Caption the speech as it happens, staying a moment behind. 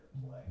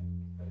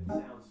but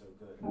it sounds so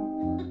good.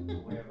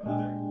 We have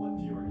other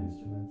fewer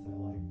instruments. I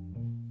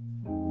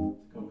like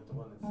to go with the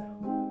one that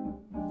sounds better.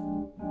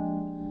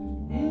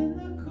 In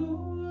the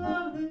cool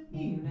of the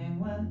evening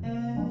when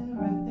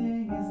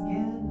everything is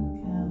getting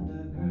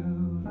kinda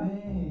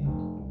groovy,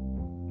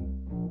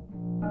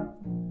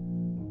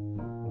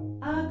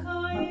 I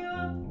call you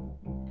up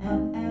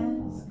and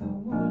ask,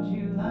 would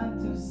you like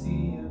to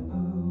see a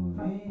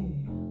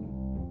movie?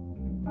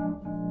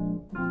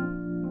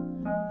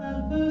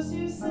 At first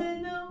you say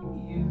no,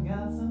 you've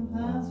got some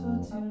plans for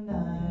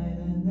tonight,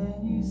 and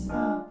then you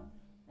stop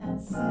and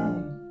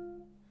say,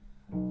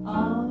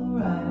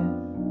 alright.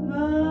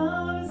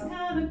 Love is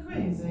kinda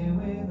crazy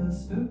with a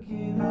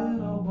spooky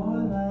little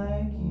boy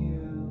like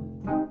you.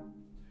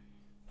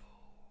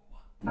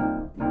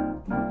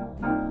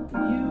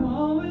 You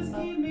always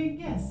keep me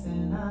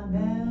guessing, I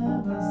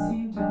never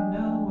seem to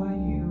know what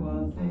you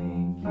are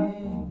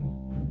thinking.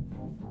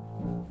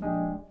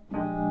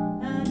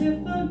 And if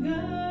a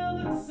girl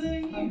looks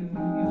at you,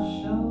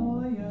 you'll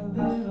show your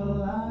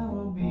little eye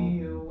will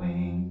be a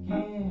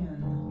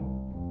winking.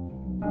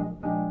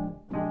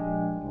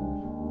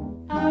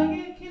 I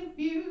get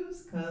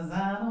confused 'cause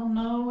I don't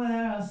know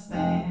where I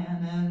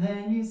stand, and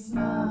then you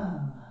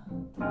smile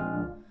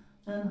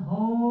and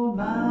hold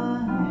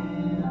my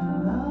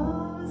hand.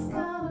 Love is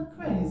kinda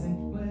crazy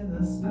with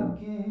a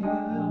spooky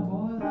little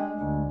boy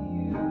like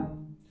you.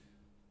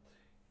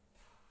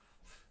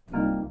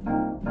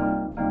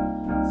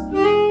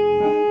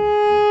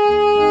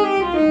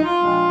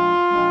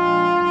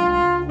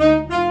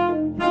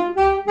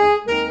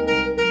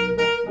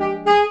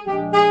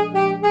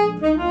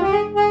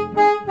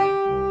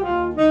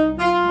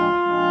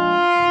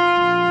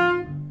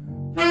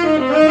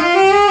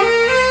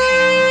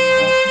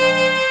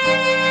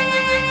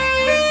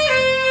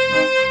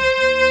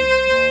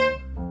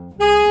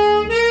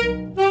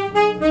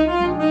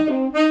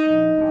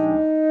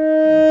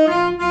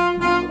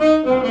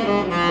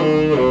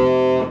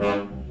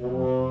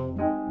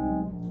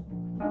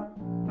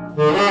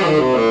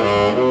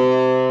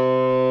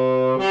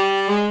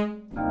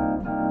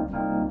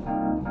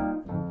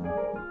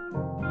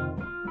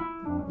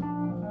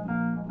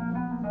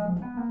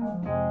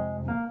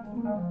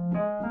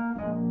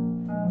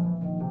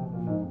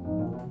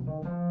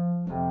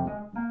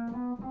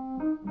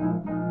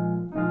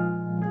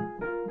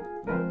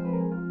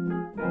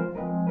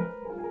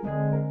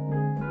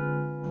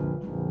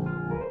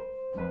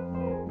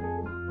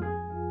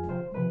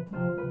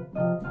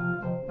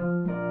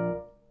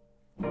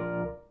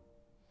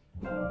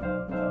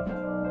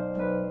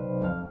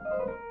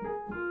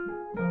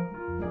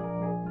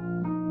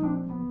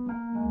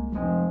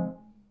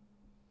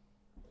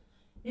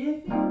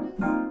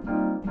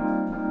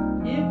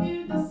 If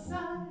you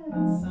decide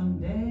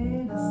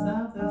someday to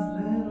stop this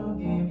little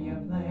game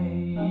you're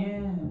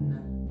playing,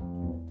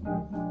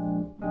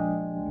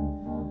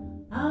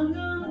 I'm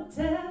gonna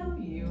tell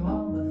you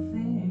all the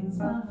things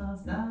my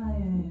heart's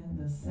dying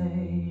to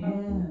say.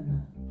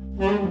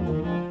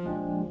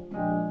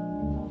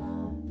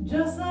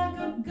 Just like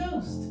a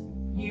ghost,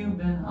 you've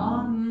been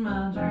haunting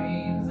my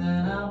dreams,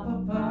 and I'll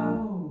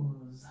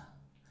propose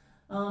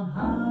on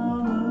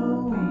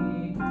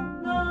Halloween.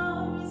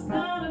 Love is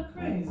kinda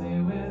crazy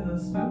with a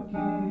spooky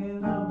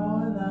little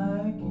boy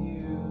like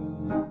you.